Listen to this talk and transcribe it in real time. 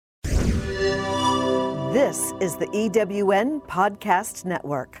This is the EWN Podcast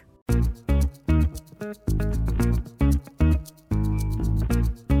Network.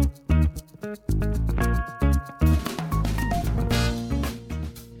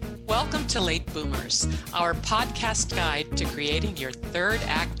 Welcome to Late Boomers, our podcast guide to creating your third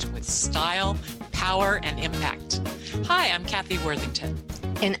act with style, power, and impact. Hi, I'm Kathy Worthington.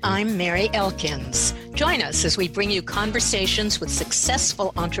 And I'm Mary Elkins. Join us as we bring you conversations with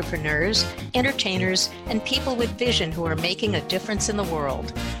successful entrepreneurs, entertainers, and people with vision who are making a difference in the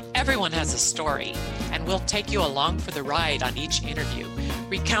world. Everyone has a story, and we'll take you along for the ride on each interview,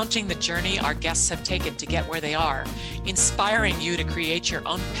 recounting the journey our guests have taken to get where they are, inspiring you to create your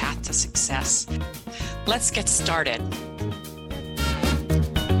own path to success. Let's get started.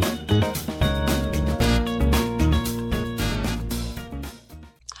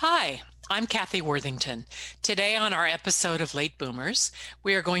 Hi, I'm Kathy Worthington. Today on our episode of Late Boomers,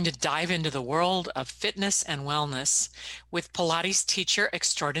 we are going to dive into the world of fitness and wellness with Pilates teacher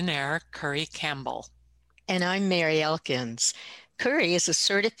extraordinaire, Kerri Campbell. And I'm Mary Elkins. Kerri is a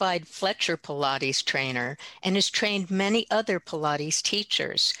certified Fletcher Pilates trainer and has trained many other Pilates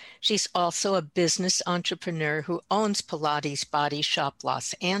teachers. She's also a business entrepreneur who owns Pilates Bodyshop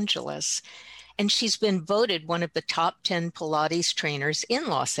Los Angeles. And she's been voted one of the top 10 Pilates trainers in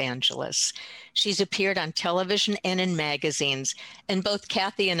Los Angeles. She's appeared on television and in magazines, and both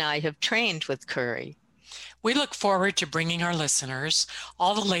Kathy and I have trained with Kerri. We look forward to bringing our listeners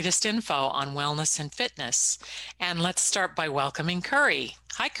all the latest info on wellness and fitness. And let's start by welcoming Kerri.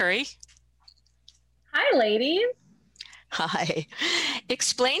 Hi, Kerri. Hi, ladies. Hi.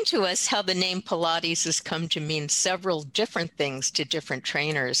 Explain to us how the name Pilates has come to mean several different things to different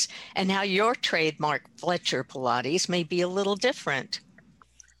trainers, and how your trademark Fletcher Pilates may be a little different.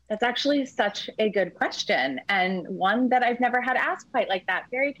 That's actually such a good question, and one that I've never had asked quite like that.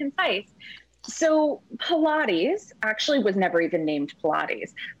 Very concise. So Pilates actually was never even named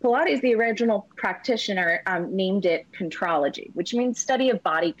Pilates. Pilates, the original practitioner, named it contrology, which means study of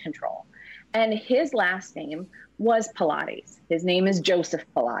body control. And his last name was Pilates. His name is Joseph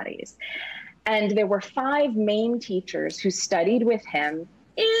Pilates. And there were 5 main teachers who studied with him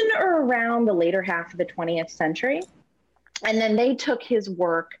in or around the later half of the 20th century. And then they took his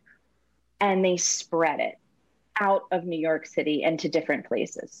work and they spread it out of New York City and to different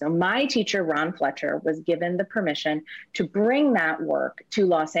places. So my teacher, Ron Fletcher, was given the permission to bring that work to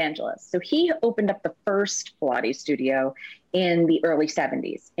Los Angeles. So he opened up the first Pilates studio in the early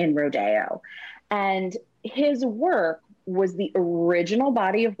 70s in Rodeo. And his work was the original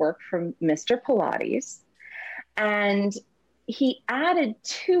body of work from Mr. Pilates. And he added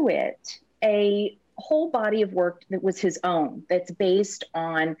to it a whole body of work that was his own, that's based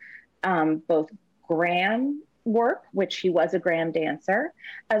on both Graham work, which he was a Graham dancer,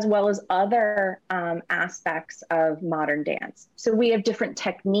 as well as other aspects of modern dance. So we have different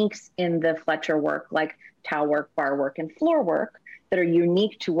techniques in the Fletcher work, like towel work, bar work, and floor work, that are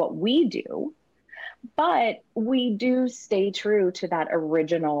unique to what we do. But we do stay true to that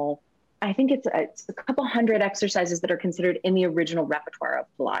original. I think it's a couple hundred exercises that are considered in the original repertoire of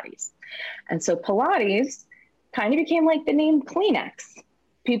Pilates. And so Pilates kind of became like the name Kleenex.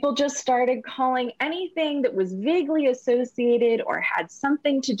 People just started calling anything that was vaguely associated or had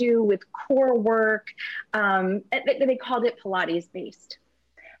something to do with core work. They called it Pilates-based.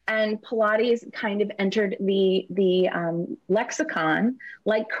 And Pilates kind of entered the lexicon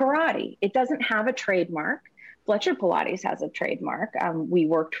like karate. It doesn't have a trademark. Fletcher Pilates has a trademark. We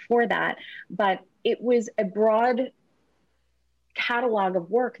worked for that, but it was a broad catalog of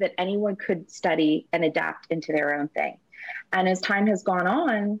work that anyone could study and adapt into their own thing. And as time has gone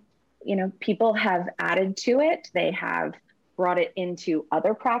on, people have added to it. They have brought it into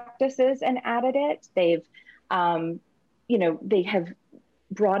other practices and added it. They've, they have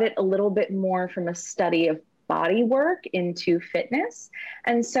brought it a little bit more from a study of body work into fitness.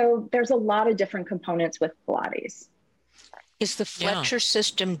 And so there's a lot of different components with Pilates. Is the Fletcher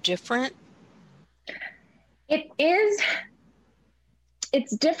system different? It is.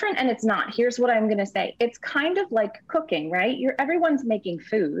 It's different and it's not. Here's what I'm going to say. It's kind of like cooking, right? Everyone's making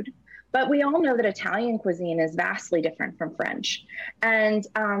food, but we all know that Italian cuisine is vastly different from French. And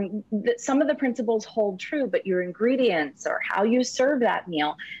some of the principles hold true, but your ingredients or how you serve that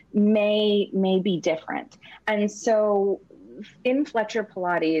meal may be different. And so in Fletcher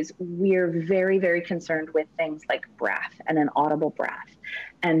Pilates, we're very, very concerned with things like breath and an audible breath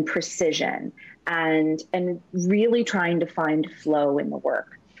and precision and really trying to find flow in the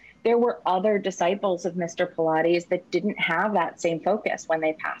work. There were other disciples of Mr. Pilates that didn't have that same focus when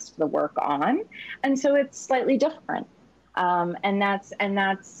they passed the work on. And so it's slightly different. And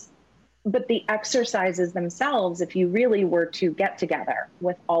that's But the exercises themselves, if you really were to get together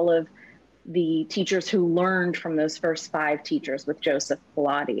with all of the teachers who learned from those first 5 teachers with Joseph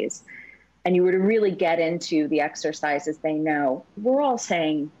Pilates, and you were to really get into the exercises they know, we're all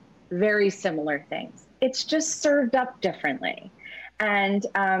saying very similar things. It's just served up differently. And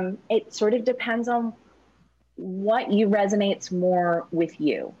it sort of depends on what you resonates more with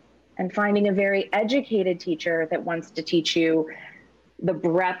you. And finding a very educated teacher that wants to teach you the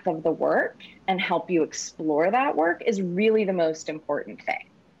breadth of the work and help you explore that work is really the most important thing.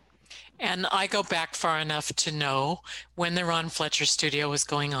 And I go back far enough to know when the Ron Fletcher studio was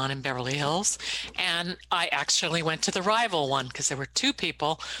going on in Beverly Hills. And I actually went to the rival one because there were 2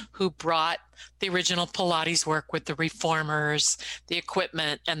 people who brought the original Pilates work with the reformers, the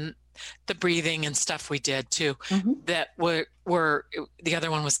equipment, and the breathing and stuff we did too. That were the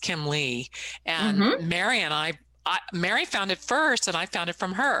other one was Kim Lee. And Mary and Mary found it first, and I found it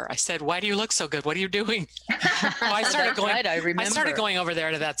from her. I said, "Why do you look so good? What are you doing?" I started going. Right, I remember. I started going over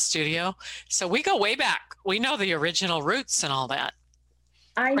there to that studio. So we go way back. We know the original roots and all that.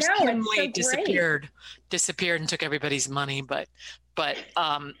 I know. Kim Lee it's so great. disappeared and took everybody's money, but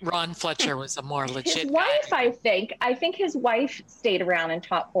Ron Fletcher was a more legit His wife, guy. I think his wife stayed around and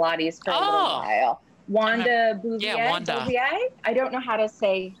taught Pilates for a little while. Wanda Bouvier. Yeah, Wanda. Bouvier? I don't know how to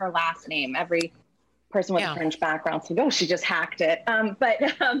say her last name. Every person with a French background said, "Oh, she just hacked it." But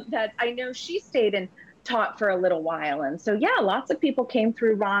that I know she stayed and taught for a little while. And so, yeah, lots of people came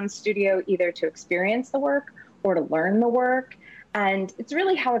through Ron's studio either to experience the work or to learn the work. And it's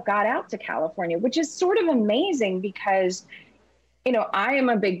really how it got out to California, which is sort of amazing because, you know, I am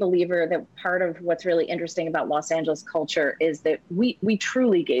a big believer that part of what's really interesting about Los Angeles culture is that we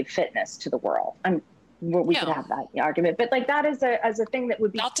truly gave fitness to the world. We could have that argument, but like that is a thing that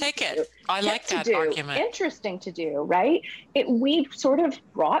would be. I'll take it. I like that argument. Interesting to do, right? We sort of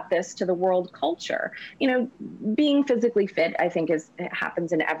brought this to the world culture. You know, being physically fit, I think, it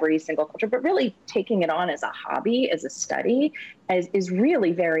happens in every single culture, but really taking it on as a hobby, as a study, is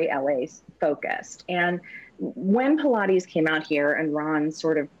really very LA focused. And when Pilates came out here and Ron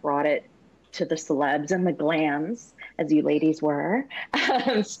sort of brought it to the celebs and the glams, as you ladies were,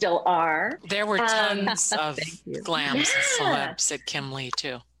 still are. There were tons of glams and celebs at Kim Lee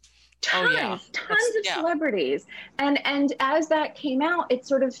too. Tons of celebrities. And as that came out, it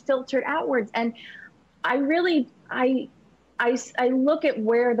sort of filtered outwards. And I really, I look at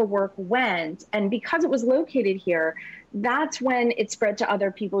where the work went, and because it was located here, that's when it spread to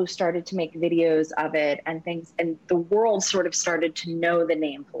other people who started to make videos of it and things, and the world sort of started to know the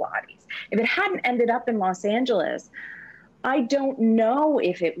name Pilates. If it hadn't ended up in Los Angeles, I don't know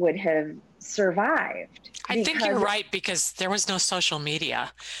if it would have survived. I think you're right, because there was no social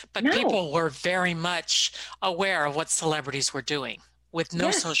media, but people were very much aware of what celebrities were doing with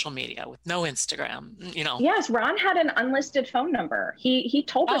no social media, with no Instagram, you know. Yes, Ron had an unlisted phone number. He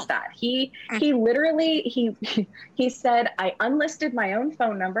told us that. He literally, he said, "I unlisted my own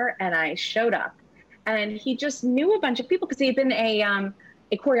phone number and I showed up." And he just knew a bunch of people because he'd been a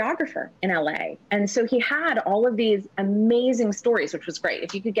choreographer in LA. And so he had all of these amazing stories, which was great.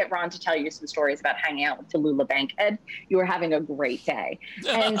 If you could get Ron to tell you some stories about hanging out with Tallulah Bankhead, you were having a great day.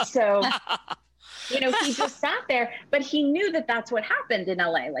 And so, you know, he just sat there, but he knew that that's what happened in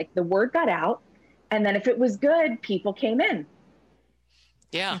LA. Like the word got out, and then if it was good, people came in.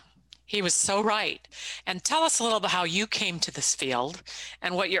 Yeah, he was so right. And tell us a little about how you came to this field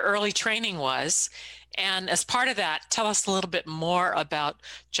and what your early training was. And as part of that, tell us a little bit more about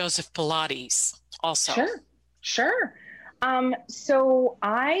Joseph Pilates also. Sure. So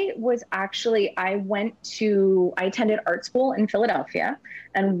I attended art school in Philadelphia.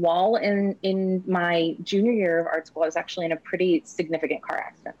 And while in my junior year of art school, I was actually in a pretty significant car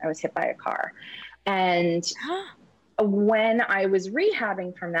accident. I was hit by a car. And when I was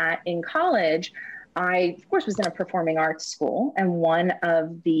rehabbing from that in college, I, of course, was in a performing arts school. And one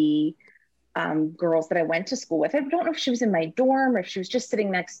of the girls that I went to school with, I don't know if she was in my dorm or if she was just sitting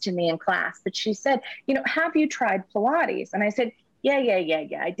next to me in class, but she said, "You know, have you tried Pilates?" And I said, yeah.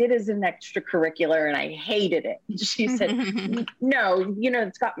 I did as an extracurricular and I hated it. She said, "No, you know,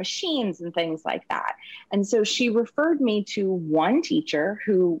 it's got machines and things like that." And so she referred me to one teacher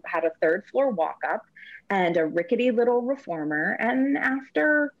who had a 3rd floor walk up and a rickety little reformer. And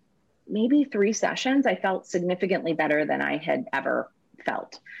after maybe 3 sessions, I felt significantly better than I had ever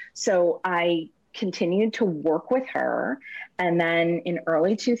felt. So I continued to work with her. And then in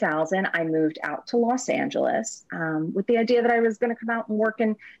early 2000, I moved out to Los Angeles with the idea that I was going to come out and work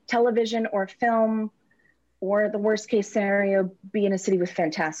in television or film, or the worst case scenario, be in a city with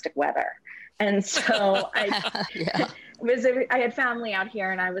fantastic weather. And so I had family out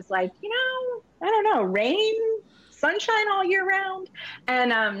here, and I was like, I don't know, rain, sunshine all year round.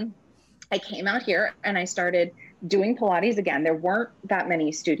 And I came out here and I started doing Pilates again. There weren't that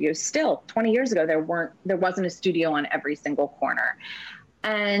many studios still. 20 years ago, there wasn't a studio on every single corner.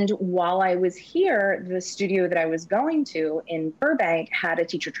 And while I was here, the studio that I was going to in Burbank had a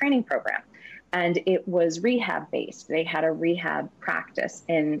teacher training program, and it was rehab based. They had a rehab practice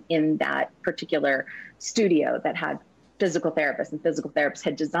in that particular studio that had physical therapists, and physical therapists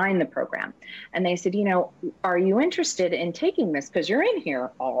had designed the program. And they said, are you interested in taking this? Because you're in here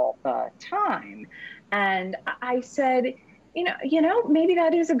all the time. And I said, maybe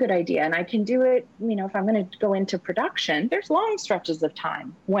that is a good idea. And I can do it, if I'm going to go into production, there's long stretches of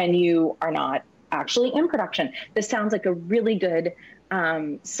time when you are not actually in production. This sounds like a really good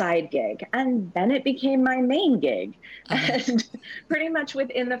side gig. And then it became my main gig. And pretty much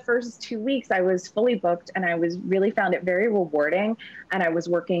within the first 2 weeks, I was fully booked, and I really found it very rewarding. And I was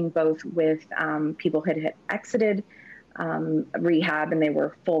working both with people who had exited rehab and they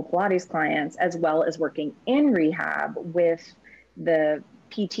were full Pilates clients, as well as working in rehab with the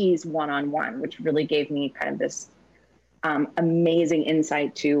PTs one-on-one, which really gave me kind of this amazing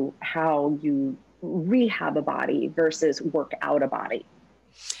insight to how you rehab a body versus work out a body.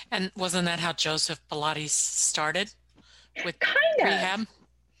 And wasn't that how Joseph Pilates started with rehab?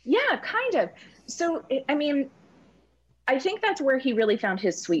 Yeah, kind of. So, I think that's where he really found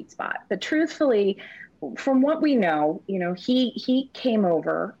his sweet spot. But truthfully, from what we know, he came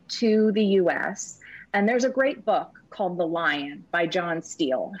over to the US, and there's a great book called The Lion by John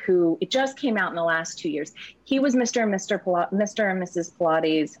Steele, who it just came out in the last 2 years. He was Mr. and Mrs.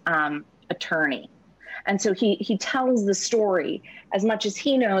 Pilates' attorney. And so he tells the story as much as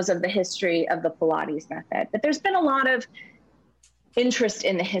he knows of the history of the Pilates method. But there's been a lot of interest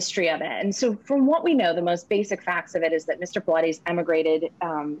in the history of it. And so from what we know, the most basic facts of it is that Mr. Pilates emigrated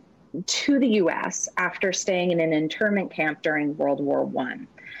to the US after staying in an internment camp during World War I.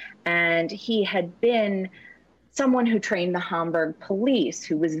 And he had been someone who trained the Hamburg police,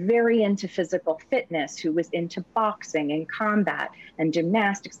 who was very into physical fitness, who was into boxing and combat and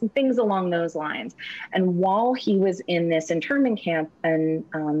gymnastics and things along those lines. And while he was in this internment camp in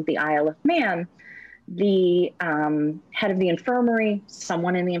the Isle of Man, the head of the infirmary,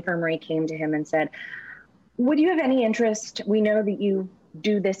 someone in the infirmary came to him and said, would you have any interest? We know that you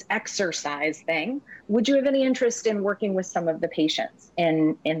do this exercise thing. Would you have any interest in working with some of the patients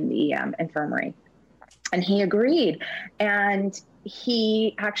in the infirmary? And he agreed. And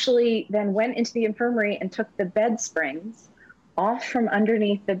he actually then went into the infirmary and took the bed springs off from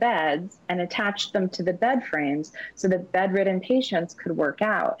underneath the beds and attached them to the bed frames so that bedridden patients could work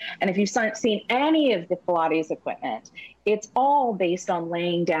out. And if you've seen any of the Pilates equipment, it's all based on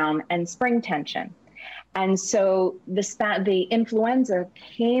laying down and spring tension. And so the influenza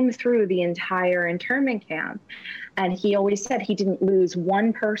came through the entire internment camp. And he always said he didn't lose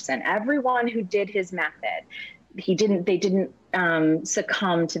one person. Everyone who did his method, they didn't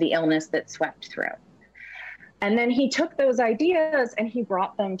succumb to the illness that swept through. And then he took those ideas and he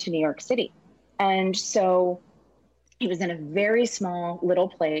brought them to New York City. And so he was in a very small little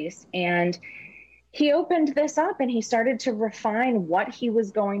place, and he opened this up and he started to refine what he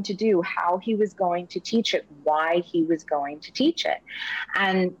was going to do, how he was going to teach it, why he was going to teach it.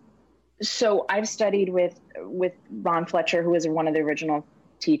 And so I've studied with Ron Fletcher, who was one of the original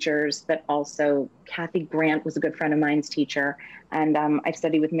teachers, but also Kathy Grant was a good friend of mine's teacher. And I've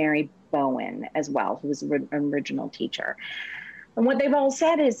studied with Mary Bowen as well, who was an original teacher. And what they've all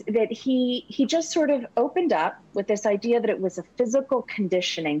said is that he just sort of opened up with this idea that it was a physical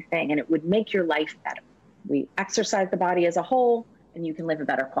conditioning thing and it would make your life better. We exercise the body as a whole and you can live a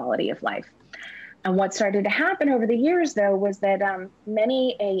better quality of life. And what started to happen over the years, though, was that an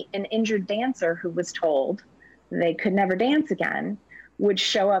injured dancer who was told they could never dance again would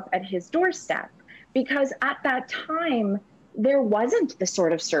show up at his doorstep, because at that time, there wasn't the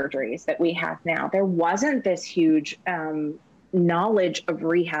sort of surgeries that we have now. There wasn't this huge knowledge of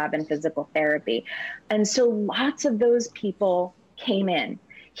rehab and physical therapy. And so lots of those people came in.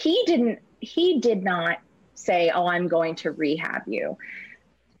 He did not say, oh, I'm going to rehab you.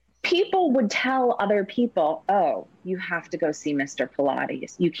 People would tell other people, oh, you have to go see Mr.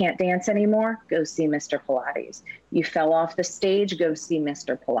 Pilates. You can't dance anymore? Go see Mr. Pilates. You fell off the stage? Go see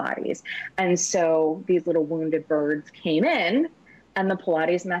Mr. Pilates. And so these little wounded birds came in and the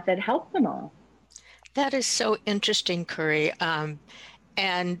Pilates method helped them all. That is so interesting, Kerri.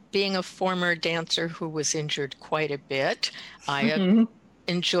 And being a former dancer who was injured quite a bit, I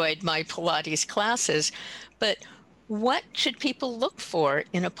enjoyed my Pilates classes. But what should people look for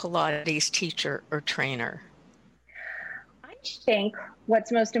in a Pilates teacher or trainer? think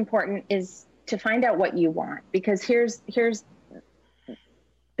what's most important is to find out what you want, because here's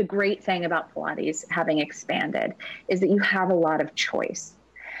the great thing about Pilates having expanded is that you have a lot of choice.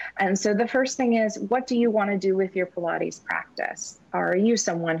 And so the first thing is, what do you want to do with your Pilates practice? Are you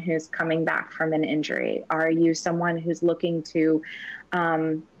someone who's coming back from an injury? Are you someone who's looking to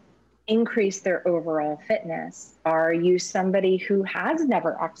increase their overall fitness? Are you somebody who has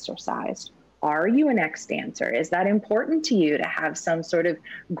never exercised? Are you an ex-dancer? Is that important to you to have some sort of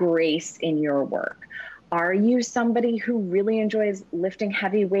grace in your work? Are you somebody who really enjoys lifting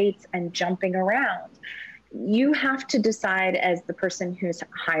heavy weights and jumping around? You have to decide, as the person who's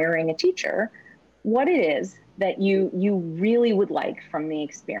hiring a teacher, what it is that you really would like from the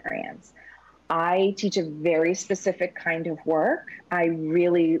experience. I teach a very specific kind of work. I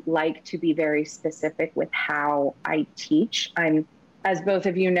really like to be very specific with how I teach. As both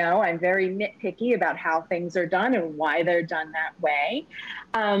of you know, I'm very nitpicky about how things are done and why they're done that way.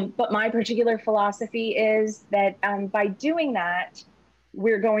 But my particular philosophy is that by doing that,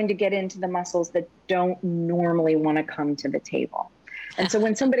 we're going to get into the muscles that don't normally want to come to the table. And so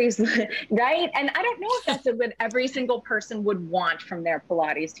when somebody's right, and I don't know if that's what every single person would want from their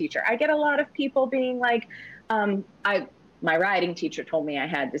Pilates teacher. I get a lot of people being like, my riding teacher told me I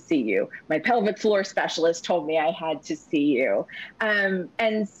had to see you. My pelvic floor specialist told me I had to see you.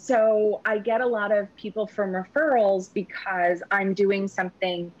 And so I get a lot of people from referrals because I'm doing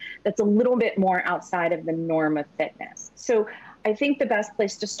something that's a little bit more outside of the norm of fitness. So I think the best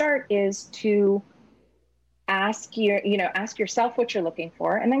place to start is to ask yourself what you're looking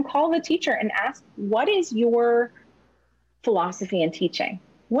for, and then call the teacher and ask, what is your philosophy in teaching?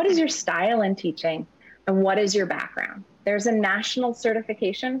 What is your style in teaching? And what is your background? There's a national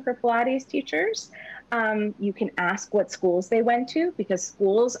certification for Pilates teachers. You can ask what schools they went to, because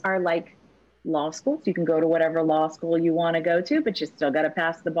schools are like law schools. You can go to whatever law school you want to go to, but you still got to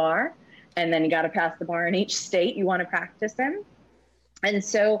pass the bar. And then you got to pass the bar in each state you want to practice in. And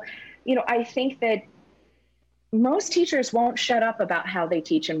so, I think that most teachers won't shut up about how they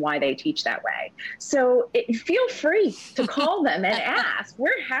teach and why they teach that way. So feel free to call them and ask.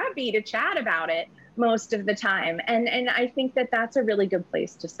 We're happy to chat about it most of the time. And I think that that's a really good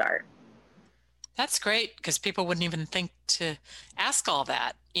place to start. That's great, because people wouldn't even think to ask all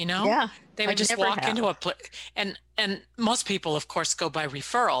that, Yeah. They would just walk into a place. And most people, of course, go by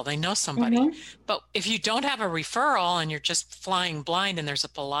referral. They know somebody. Mm-hmm. But if you don't have a referral and you're just flying blind and there's a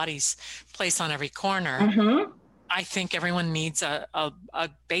Pilates place on every corner, mm-hmm. I think everyone needs a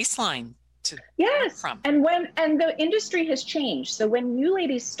baseline to yes from. And the industry has changed. So when you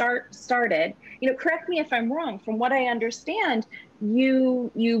ladies started, correct me if I'm wrong, from what I understand,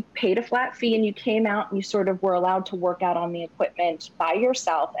 you paid a flat fee and you came out and you sort of were allowed to work out on the equipment by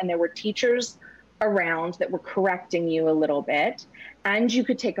yourself, and there were teachers around that were correcting you a little bit, and you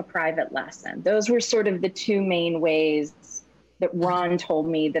could take a private lesson. Those were sort of the two main ways that Ron told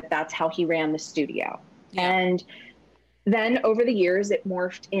me that's how he ran the studio. Yeah. And then over the years, it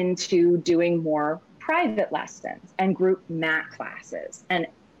morphed into doing more private lessons and group mat classes. And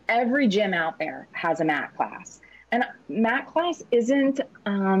every gym out there has a mat class. And mat class isn't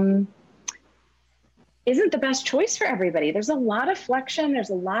the best choice for everybody. There's a lot of flexion.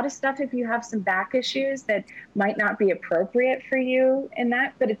 There's a lot of stuff if you have some back issues that might not be appropriate for you in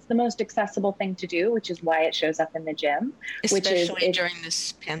that, but it's the most accessible thing to do, which is why it shows up in the gym. Especially during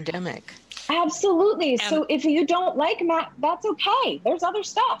this pandemic. Absolutely. So if you don't like mat, that's okay. There's other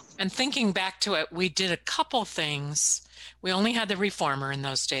stuff. And thinking back to it, we did a couple things. We only had the reformer in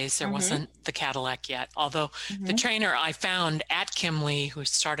those days. There mm-hmm. wasn't the Cadillac yet. Although mm-hmm. the trainer I found at Kimley, who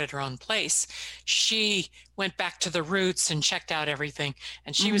started her own place, she went back to the roots and checked out everything.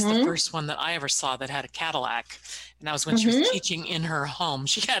 And she mm-hmm. was the first one that I ever saw that had a Cadillac. And that was when mm-hmm. she was teaching in her home.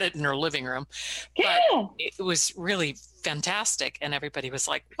 She had it in her living room. Yeah. But it was really fantastic. And everybody was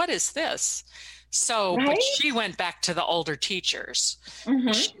like, what is this? So, right? But she went back to the older teachers.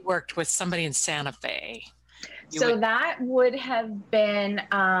 Mm-hmm. She worked with somebody in Santa Fe. That would have been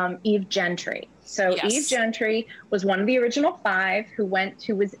Eve Gentry. So yes. Eve Gentry was one of the original 5 who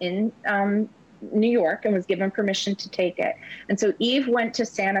was in New York and was given permission to take it. And so Eve went to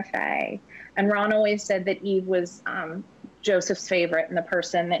Santa Fe. And Ron always said that Eve was Joseph's favorite and the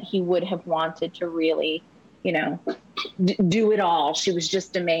person that he would have wanted to really, do it all. She was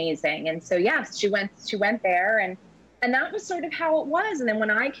just amazing. And so, yes, she went there and that was sort of how it was. And then when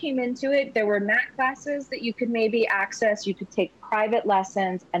I came into it, there were mat classes that you could maybe access. You could take private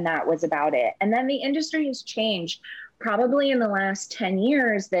lessons, and that was about it. And then the industry has changed probably in the last 10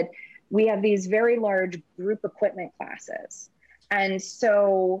 years that we have these very large group equipment classes. And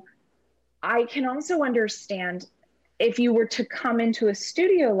so I can also understand if you were to come into a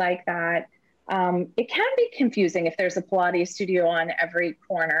studio like that, it can be confusing if there's a Pilates studio on every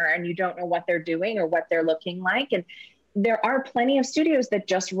corner and you don't know what they're doing or what they're looking like. And there are plenty of studios that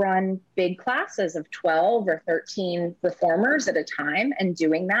just run big classes of 12 or 13 reformers at a time and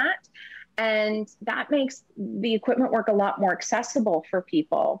doing that. And that makes the equipment work a lot more accessible for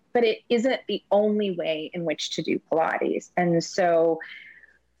people, but it isn't the only way in which to do Pilates. And so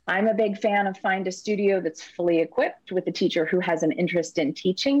I'm a big fan of find a studio that's fully equipped with a teacher who has an interest in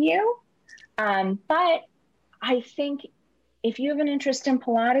teaching you. But I think if you have an interest in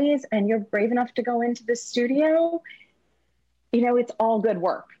Pilates and you're brave enough to go into the studio, it's all good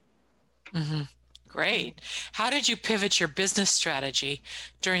work. Mm-hmm. Great. How did you pivot your business strategy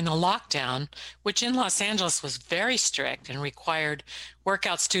during the lockdown, which in Los Angeles was very strict and required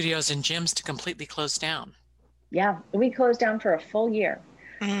workout studios and gyms to completely close down? Yeah, we closed down for a full year.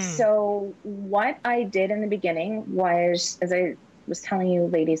 So what I did in the beginning was, as I was telling you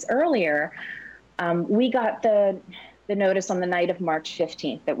ladies earlier, we got the notice on the night of March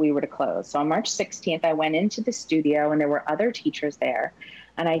 15th that we were to close. So on March 16th, I went into the studio and there were other teachers there.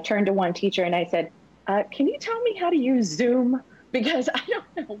 And I turned to one teacher and I said, can you tell me how to use Zoom? Because I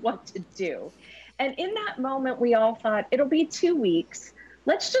don't know what to do. And in that moment, we all thought, it'll be 2 weeks.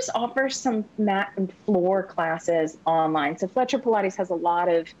 Let's just offer some mat and floor classes online. So Fletcher Pilates has a lot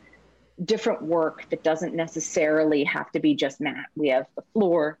of different work that doesn't necessarily have to be just mat. We have the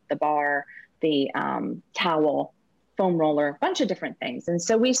floor, the bar, the towel, foam roller, a bunch of different things. And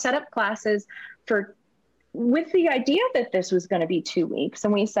so we set up classes with the idea that this was going to be 2 weeks.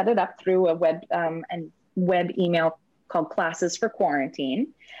 And we set it up through a web email called Classes for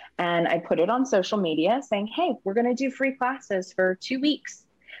Quarantine. And I put it on social media saying, hey, we're going to do free classes for 2 weeks.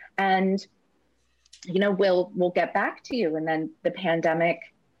 And, we'll get back to you. And then the pandemic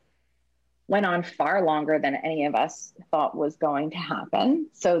went on far longer than any of us thought was going to happen.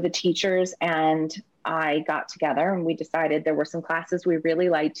 So the teachers and I got together and we decided there were some classes we really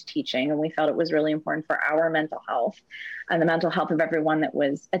liked teaching and we felt it was really important for our mental health and the mental health of everyone that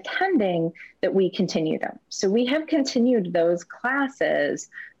was attending that we continue them. So we have continued those classes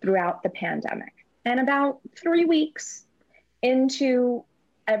throughout the pandemic. And about 3 weeks into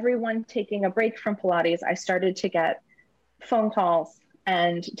everyone taking a break from Pilates, I started to get phone calls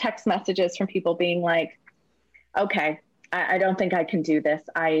and text messages from people being like, okay, I don't think I can do this.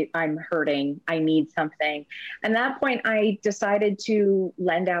 I'm hurting. I need something. And at that point, I decided to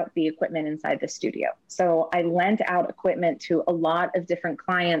lend out the equipment inside the studio. So I lent out equipment to a lot of different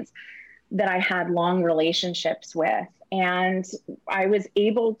clients that I had long relationships with. And I was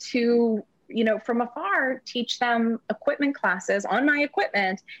able to, from afar, teach them equipment classes on my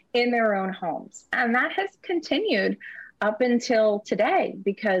equipment in their own homes. And that has continued up until today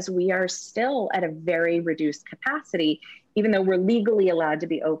because we are still at a very reduced capacity, even though we're legally allowed to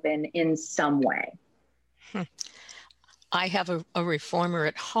be open in some way. I have a reformer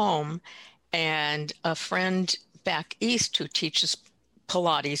at home and a friend back east who teaches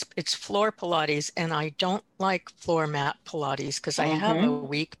Pilates. It's floor Pilates, and I don't like floor mat Pilates because I have a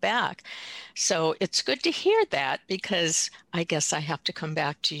weak back. So it's good to hear that because I guess I have to come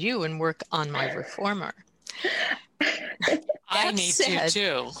back to you and work on my reformer. I need to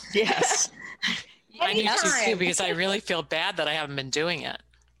too. Yes. I need to too because I really feel bad that I haven't been doing it.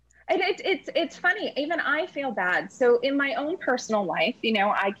 And it's funny. Even I feel bad. So in my own personal life,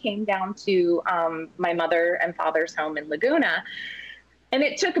 I came down to my mother and father's home in Laguna. And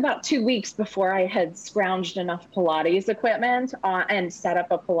it took about 2 weeks before I had scrounged enough Pilates equipment and set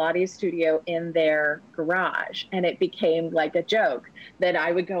up a Pilates studio in their garage. And it became like a joke that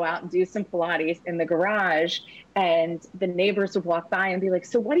I would go out and do some Pilates in the garage and the neighbors would walk by and be like,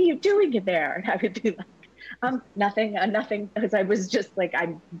 so what are you doing in there? And I would be like, nothing, because I was just like,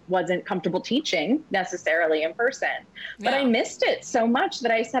 I wasn't comfortable teaching necessarily in person. But I missed it so much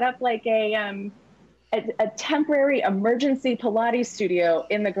that I set up like a temporary emergency Pilates studio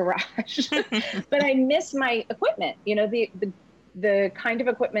in the garage. But I miss my equipment. The kind of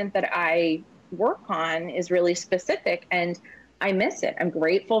equipment that I work on is really specific and I miss it. I'm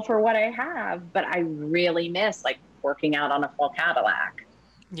grateful for what I have, but I really miss like working out on a full Cadillac.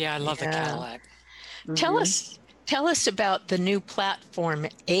 Yeah, I love the Cadillac. Tell us about the new platform,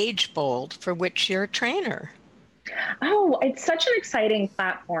 Age Bold, for which you're a trainer. Oh, it's such an exciting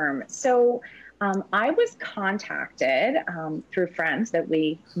platform. So I was contacted through friends that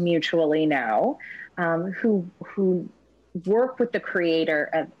we mutually know who work with the creator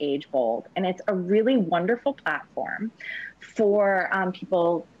of Age Bold. And it's a really wonderful platform for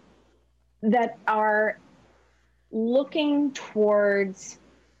people that are looking towards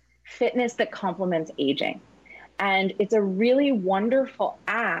fitness that complements aging. And it's a really wonderful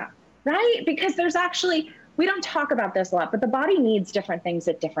app, right? Because there's actually, we don't talk about this a lot, but the body needs different things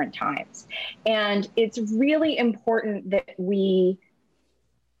at different times. And it's really important that we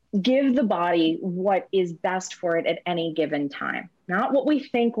give the body what is best for it at any given time, not what we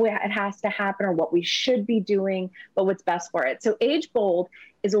think it has to happen or what we should be doing, but what's best for it. So Age Bold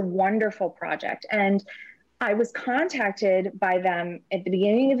is a wonderful project. And I was contacted by them at the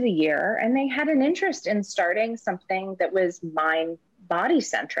beginning of the year, and they had an interest in starting something that was mind body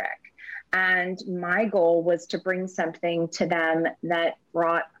centric. And my goal was to bring something to them that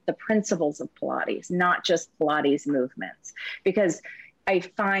brought the principles of Pilates, not just Pilates movements, because I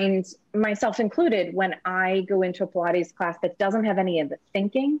find myself included when I go into a Pilates class that doesn't have any of the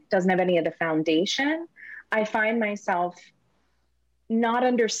thinking, doesn't have any of the foundation. I find myself not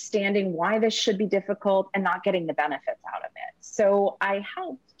understanding why this should be difficult and not getting the benefits out of it. So I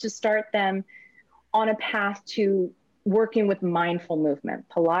helped to start them on a path to working with mindful movement,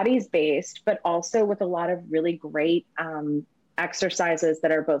 Pilates based, but also with a lot of really great exercises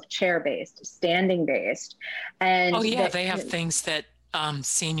that are both chair based, standing based. And they have things that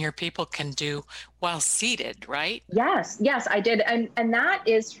senior people can do while seated, right? Yes, I did. And that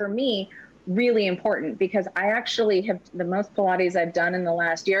is for me really important, because I actually have, the most Pilates I've done in the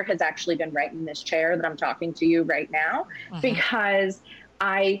last year has actually been right in this chair that I'm talking to you right now, because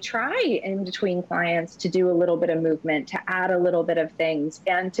I try in between clients to do a little bit of movement, to add a little bit of things,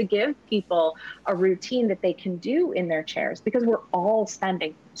 and to give people a routine that they can do in their chairs, because we're all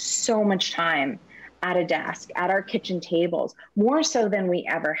spending so much time at a desk, at our kitchen tables, more so than we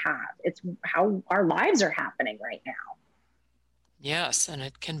ever have. It's how our lives are happening right now. Yes, and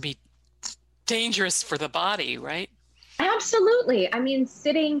it can be dangerous for the body, right? Absolutely. I mean,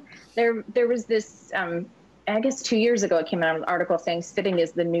 sitting there was this, I guess 2 years ago, it came out an article saying sitting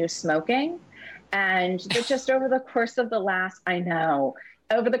is the new smoking. And that just over the course of the last,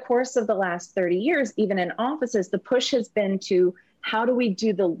 over the course of the last 30 years, even in offices, the push has been to how do we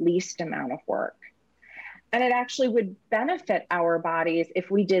do the least amount of work? And it actually would benefit our bodies if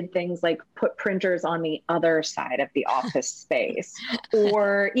we did things like put printers on the other side of the office space,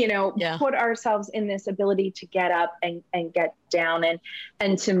 or, put ourselves in this ability to get up and get down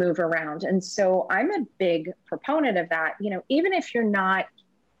and to move around. And so I'm a big proponent of that. Even if you're not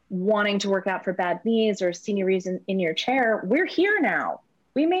wanting to work out for bad knees or senior reason in your chair, we're here now.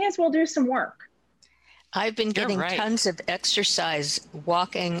 We may as well do some work. I've been getting tons of exercise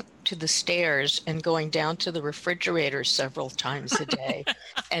walking to the stairs and going down to the refrigerator several times a day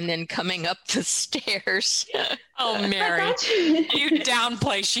and then coming up the stairs. Oh, Mary, you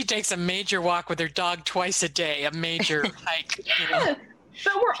downplay. She takes a major walk with her dog twice a day, a major hike. But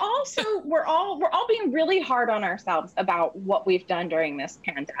we're all being really hard on ourselves about what we've done during this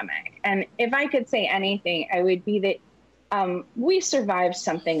pandemic. And if I could say anything, I would be that we survived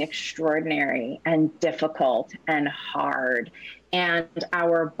something extraordinary and difficult and hard, and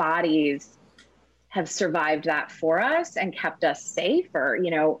our bodies have survived that for us and kept us safe, or,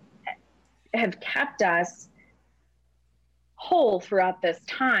 have kept us whole throughout this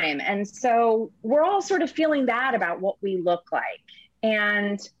time. And so we're all sort of feeling that about what we look like.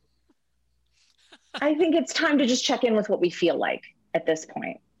 And I think it's time to just check in with what we feel like at this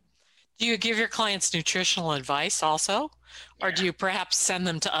point. Do you give your clients nutritional advice also? Or do you perhaps send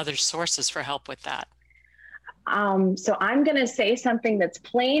them to other sources for help with that? So I'm going to say something that's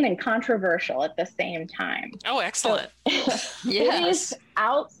plain and controversial at the same time. Oh, excellent. Yes. It is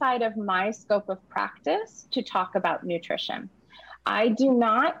outside of my scope of practice to talk about nutrition. I do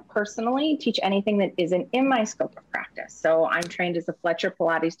not personally teach anything that isn't in my scope of practice. So I'm trained as a Fletcher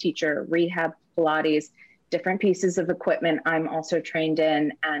Pilates teacher, rehab Pilates, different pieces of equipment I'm also trained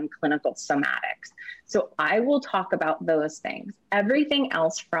in, and clinical somatics. So I will talk about those things. Everything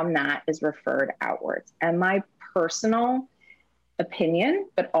else from that is referred outwards. And my personal opinion,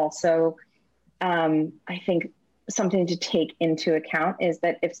 but also I think something to take into account is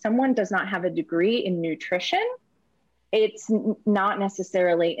that if someone does not have a degree in nutrition, it's not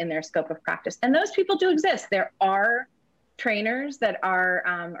necessarily in their scope of practice. And those people do exist. There are trainers that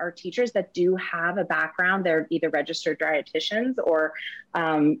are teachers that do have a background. They're either registered dietitians or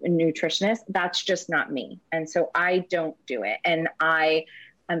nutritionists. That's just not me. And so I don't do it. And I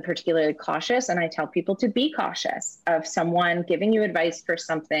am particularly cautious, and I tell people to be cautious of someone giving you advice for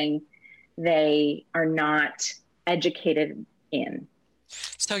something they are not educated in.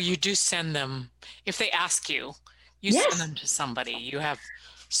 So you do send them, if they ask you, you send them to somebody. You have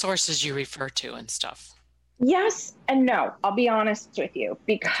sources you refer to and stuff. Yes and no. I'll be honest with you,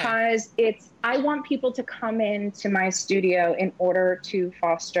 because I want people to come into my studio in order to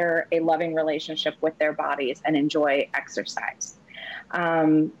foster a loving relationship with their bodies and enjoy exercise.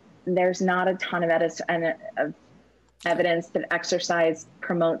 There's not a ton of evidence that exercise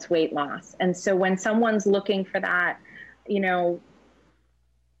promotes weight loss. And so when someone's looking for that,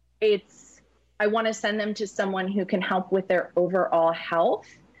 I want to send them to someone who can help with their overall health,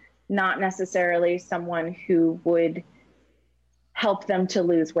 not necessarily someone who would help them to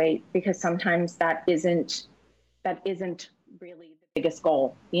lose weight, because sometimes that isn't really the biggest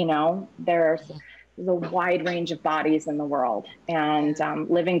goal. There's a wide range of bodies in the world, and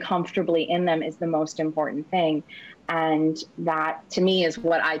living comfortably in them is the most important thing. And that, to me, is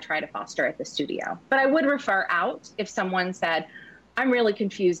what I try to foster at the studio. But I would refer out if someone said, I'm really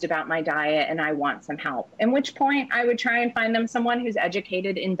confused about my diet and I want some help, at which point I would try and find them someone who's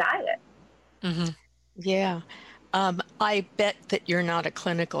educated in diet. Mm-hmm. Yeah. I bet that you're not a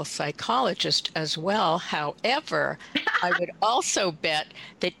clinical psychologist as well. However, I would also bet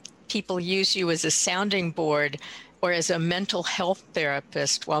that people use you as a sounding board or as a mental health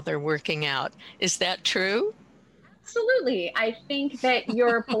therapist while they're working out. Is that true? Absolutely. I think that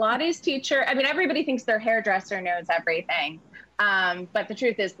your Pilates teacher, everybody thinks their hairdresser knows everything. But the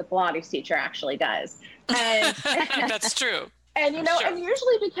truth is the Pilates teacher actually does. And that's true. And, sure. And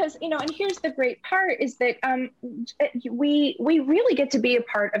usually because, and here's the great part is that we really get to be a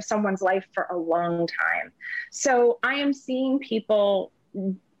part of someone's life for a long time. So I am seeing people,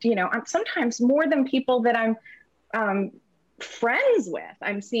 sometimes more than people that I'm friends with.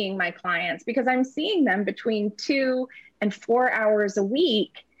 I'm seeing my clients because I'm seeing them between 2 and 4 hours a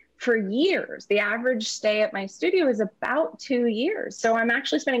week for years. The average stay at my studio is about 2 years. So I'm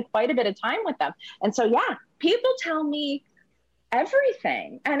actually spending quite a bit of time with them. And so, yeah, people tell me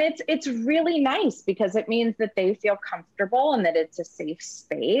everything. And it's really nice because it means that they feel comfortable and that it's a safe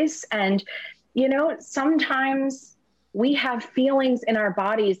space. And, sometimes we have feelings in our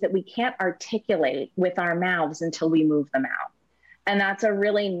bodies that we can't articulate with our mouths until we move them out. And that's a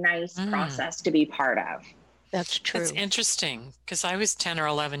really nice process to be part of. That's true. That's interesting, because I was 10 or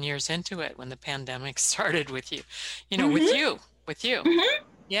 11 years into it when the pandemic started with you, with you. Mm-hmm.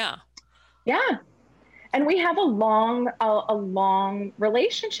 Yeah. Yeah. And we have a long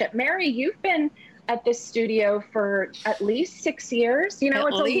relationship. Mary, you've been at this studio for at least 6 years. It's a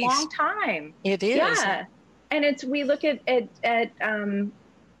long time. It is. Yeah. And we look at the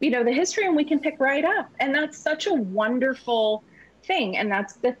history and we can pick right up. And that's such a wonderful thing. And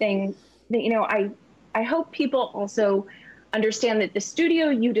that's the thing that, I hope people also understand that the studio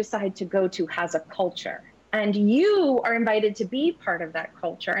you decide to go to has a culture, and you are invited to be part of that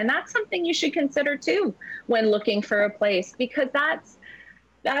culture. And that's something you should consider too when looking for a place, because that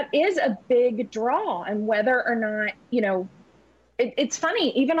is a big draw. And whether or not, it's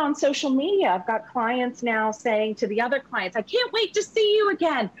funny, even on social media, I've got clients now saying to the other clients, I can't wait to see you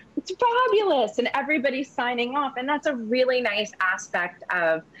again. It's fabulous. And everybody's signing off. And that's a really nice aspect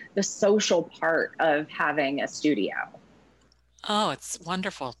of the social part of having a studio. Oh, it's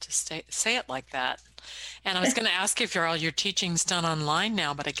wonderful to say it like that. And I was going to ask if all your teaching's done online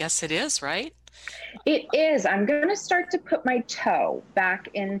now, but I guess it is, right? It is. I'm going to start to put my toe back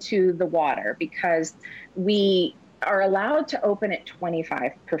into the water because we are allowed to open at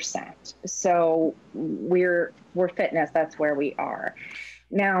 25%. So we're fitness. That's where we are.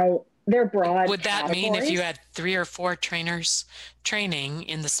 Now, they're broad Would that categories. mean if you had 3 or 4 trainers training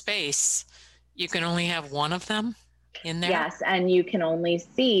in the space, you can only have one of them in there? Yes. And you can only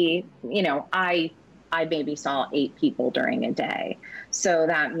see, I maybe saw 8 people during a day. So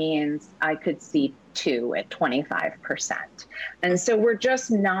that means I could see 2 at 25%. And so we're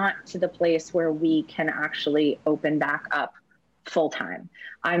just not to the place where we can actually open back up full time.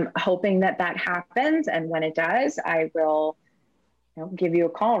 I'm hoping that happens. And when it does, I will give you a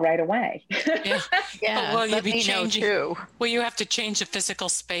call right away. Yeah. Will you be changing? Will you have to change the physical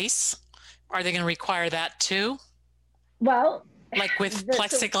space? Are they going to require that too? Well, like with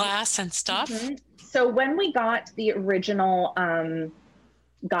plexiglass and stuff? Mm-hmm. So when we got the original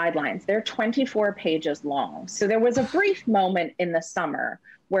guidelines, they're 24 pages long. So there was a brief moment in the summer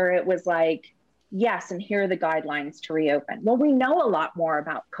where it was like, yes, and here are the guidelines to reopen. Well, we know a lot more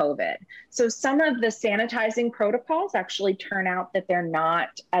about COVID. So some of the sanitizing protocols actually turn out that they're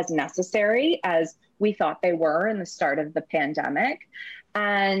not as necessary as we thought they were in the start of the pandemic.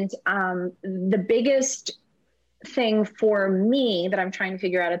 And the biggest thing for me that I'm trying to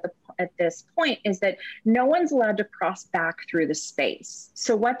figure out at this point is that no one's allowed to cross back through the space.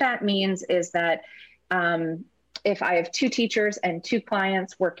 So what that means is that if I have 2 teachers and 2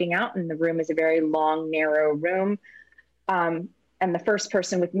 clients working out, and the room is a very long, narrow room, and the first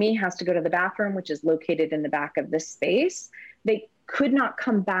person with me has to go to the bathroom, which is located in the back of this space, they could not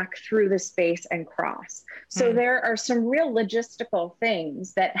come back through the space and cross. So there are some real logistical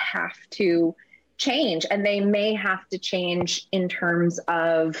things that have to change, and they may have to change in terms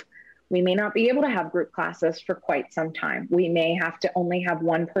of, we may not be able to have group classes for quite some time. We may have to only have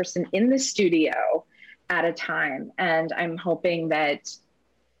one person in the studio at a time. And I'm hoping that,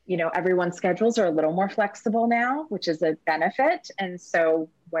 you know, everyone's schedules are a little more flexible now, which is a benefit. And so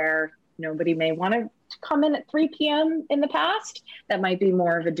where nobody may want to come in at 3 p.m. in the past, that might be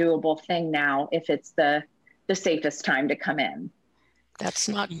more of a doable thing now if it's the safest time to come in. That's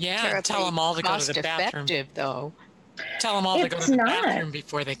not tell them all to go to the bathroom, though. Tell them all to go to the bathroom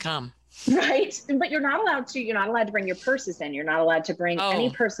before they come. Right. But you're not allowed to bring your purses in. You're not allowed to bring any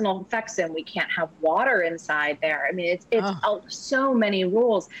personal effects in. We can't have water inside there. I mean, it's so many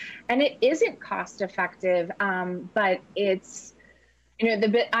rules, and it isn't cost effective. But it's, you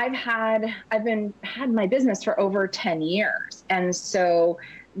know, I've had my business for over 10 years. And so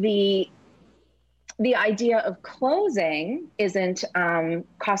the idea of closing isn't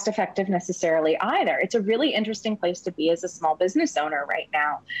cost effective necessarily either. It's a really interesting place to be as a small business owner right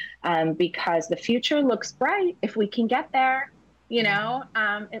now, because the future looks bright if we can get there. You know,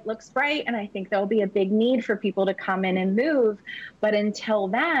 it looks bright, and I think there'll be a big need for people to come in and move. But until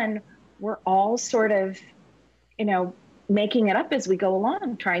then, we're all sort of, you know, making it up as we go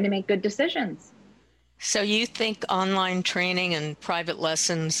along, trying to make good decisions. So you think online training and private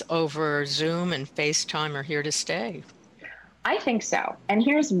lessons over Zoom and FaceTime are here to stay? I think so. And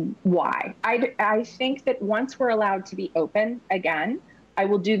here's why. I think that once we're allowed to be open again, I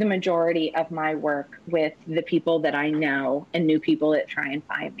will do the majority of my work with the people that I know and new people that try and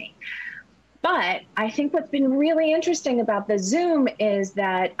find me. But I think what's been really interesting about the Zoom is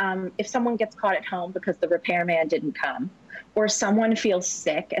that if someone gets caught at home because the repairman didn't come, or someone feels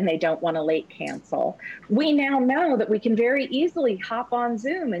sick and they don't want to late cancel, we now know that we can very easily hop on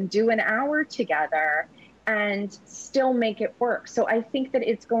Zoom and do an hour together and still make it work. So I think that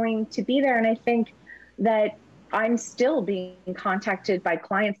it's going to be there. And I think that I'm still being contacted by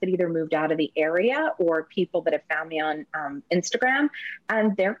clients that either moved out of the area or people that have found me on Instagram,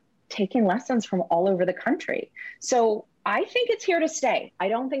 and they're taking lessons from all over the country. So I think it's here to stay. I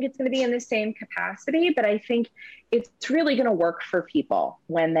don't think it's going to be in the same capacity, but I think it's really going to work for people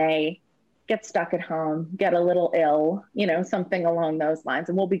when they get stuck at home, get a little ill, you know, something along those lines.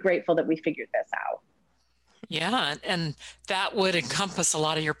 And we'll be grateful that we figured this out. Yeah. And that would encompass a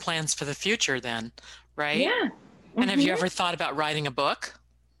lot of your plans for the future then, right? Yeah. Mm-hmm. And have you ever thought about writing a book?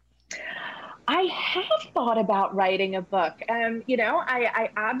 I have thought about writing a book. You know, I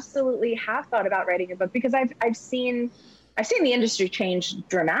absolutely have thought about writing a book because I've seen the industry change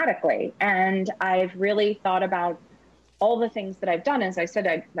dramatically. And I've really thought about all the things that I've done. As I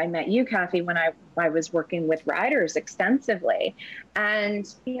said, I met you, Kathy, when I was working with riders extensively. And,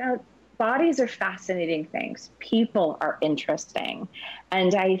 you know, bodies are fascinating things. People are interesting.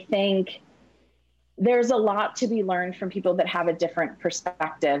 And I think there's a lot to be learned from people that have a different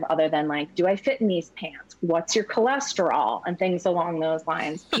perspective other than like, do I fit in these pants? What's your cholesterol? And things along those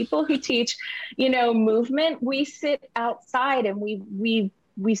lines. People who teach, you know, movement, we sit outside and we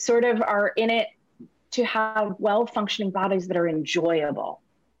sort of are in it to have well-functioning bodies that are enjoyable.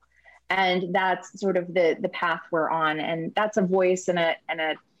 And that's sort of the path we're on. And that's a voice and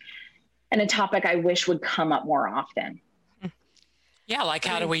a topic I wish would come up more often. Yeah, like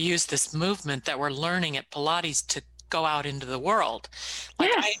how do we use this movement that we're learning at Pilates to go out into the world?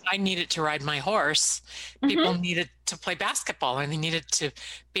 Like Yes. I needed to ride my horse. People needed to play basketball, and they needed to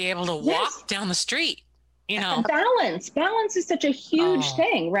be able to walk down the street. You know, balance is such a huge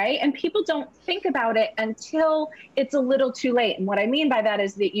thing, right? And people don't think about it until it's a little too late. And what I mean by that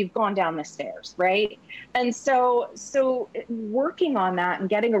is that you've gone down the stairs, right? And so working on that and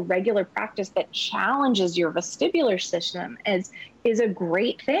getting a regular practice that challenges your vestibular system is a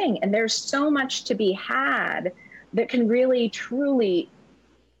great thing. And there's so much to be had that can really, truly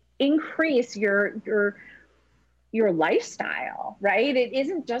increase your lifestyle, right?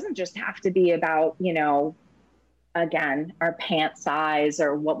 It doesn't just have to be about, you know, again, our pant size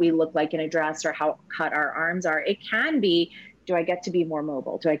or what we look like in a dress or how cut our arms are. It can be, do I get to be more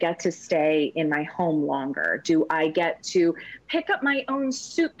mobile? Do I get to stay in my home longer? Do I get to pick up my own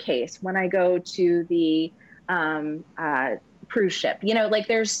suitcase when I go to the cruise ship? You know, like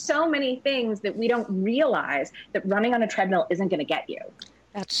there's so many things that we don't realize that running on a treadmill isn't going to get you.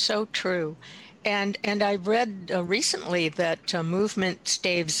 That's so true. And I read recently that movement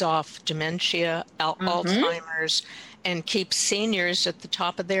staves off dementia, Alzheimer's, and keeps seniors at the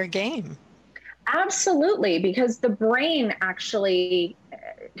top of their game. Absolutely, because the brain actually,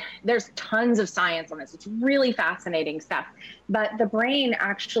 there's tons of science on this. It's really fascinating stuff. But the brain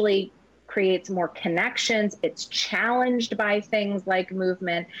actually creates more connections. It's challenged by things like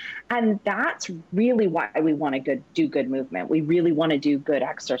movement. And that's really why we want to do good movement. We really want to do good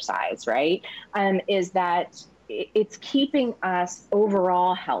exercise, right? Is that it's keeping us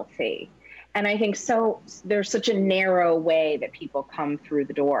overall healthy. And I think there's such a narrow way that people come through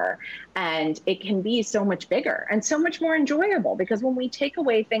the door, and it can be so much bigger and so much more enjoyable, because when we take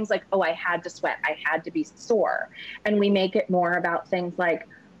away things like, oh, I had to sweat, I had to be sore, and we make it more about things like,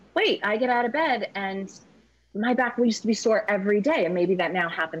 wait, I get out of bed and my back used to be sore every day, and maybe that now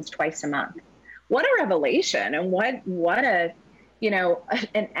happens twice a month. What a revelation, and what a,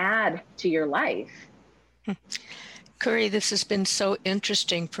 an add to your life. Kerri, this has been so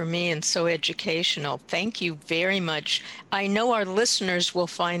interesting for me and so educational. Thank you very much. I know our listeners will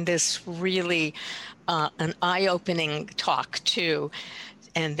find this really an eye-opening talk too.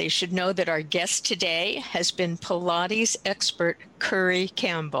 And they should know that our guest today has been Pilates expert Kerri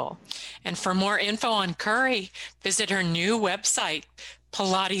Campbell. And for more info on Kerri, visit her new website,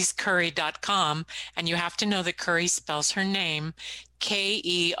 pilateskerri.com. And you have to know that Kerri spells her name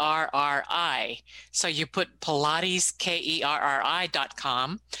Kerri. So you put Pilates,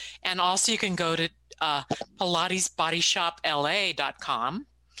 Kerri.com. And also you can go to Pilates Bodyshop LA.com.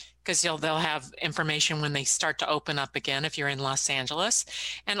 because they'll have information when they start to open up again if you're in Los Angeles.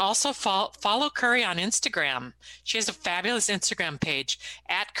 And also follow Kerri on Instagram. She has a fabulous Instagram page,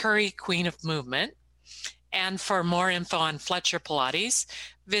 @Kerri Queen of Movement. And for more info on Fletcher Pilates,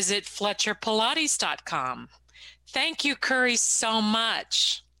 visit FletcherPilates.com. Thank you, Kerri, so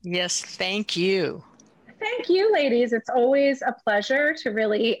much. Yes, thank you. Thank you, ladies. It's always a pleasure to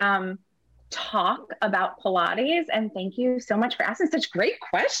really talk about Pilates, and thank you so much for asking such great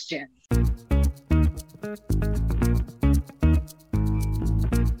questions.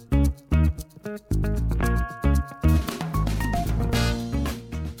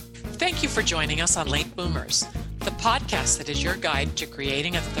 Thank you for joining us on Late Boomers, the podcast that is your guide to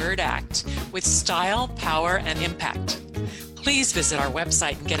creating a third act with style, power, and impact. Please visit our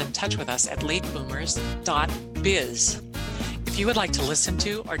website and get in touch with us at lateboomers.biz. If you would like to listen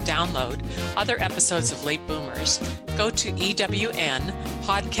to or download other episodes of Late Boomers, go to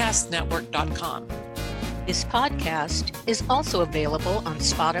ewnpodcastnetwork.com. This podcast is also available on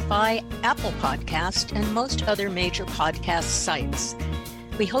Spotify, Apple Podcast, and most other major podcast sites.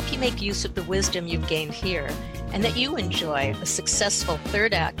 We hope you make use of the wisdom you've gained here and that you enjoy a successful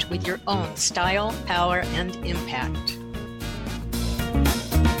third act with your own style, power, and impact.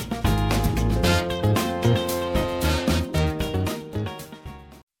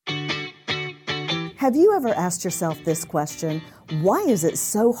 Have you ever asked yourself this question? Why is it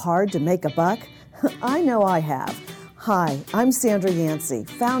so hard to make a buck? I know I have. Hi, I'm Sandra Yancey,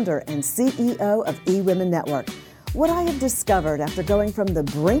 founder and CEO of eWomen Network. What I have discovered after going from the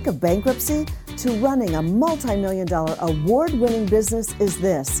brink of bankruptcy to running a multi-million-dollar award-winning business is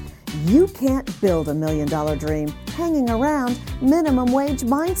this: you can't build a million-dollar dream hanging around minimum wage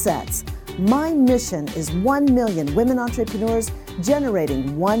mindsets. My mission is 1 million women entrepreneurs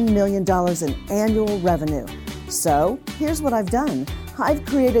generating $1 million in annual revenue. So here's what I've done. I've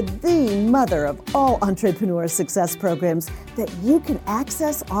created the mother of all entrepreneur success programs that you can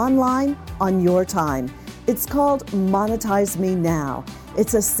access online on your time. It's called Monetize Me Now.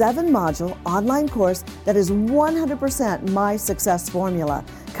 It's a 7-module online course that is 100% my success formula,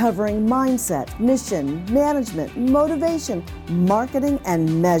 covering mindset, mission, management, motivation, marketing,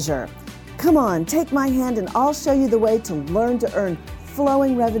 and measure. Come on, take my hand and I'll show you the way to learn to earn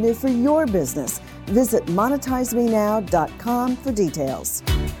flowing revenue for your business. Visit monetizemenow.com for details.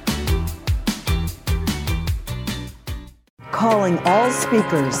 Calling all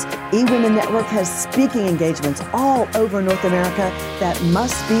speakers, eWomen Network has speaking engagements all over North America that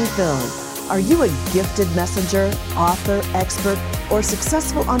must be filled. Are you a gifted messenger, author, expert, or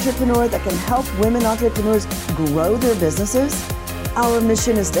successful entrepreneur that can help women entrepreneurs grow their businesses? Our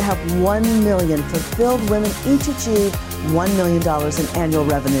mission is to help 1 million fulfilled women each achieve $1 million in annual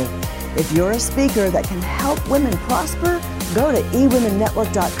revenue. If you're a speaker that can help women prosper, go to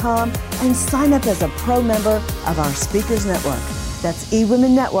eWomenNetwork.com and sign up as a pro member of our Speakers Network. That's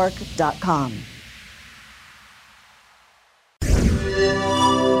eWomenNetwork.com.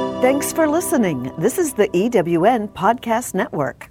 Thanks for listening. This is the EWN Podcast Network.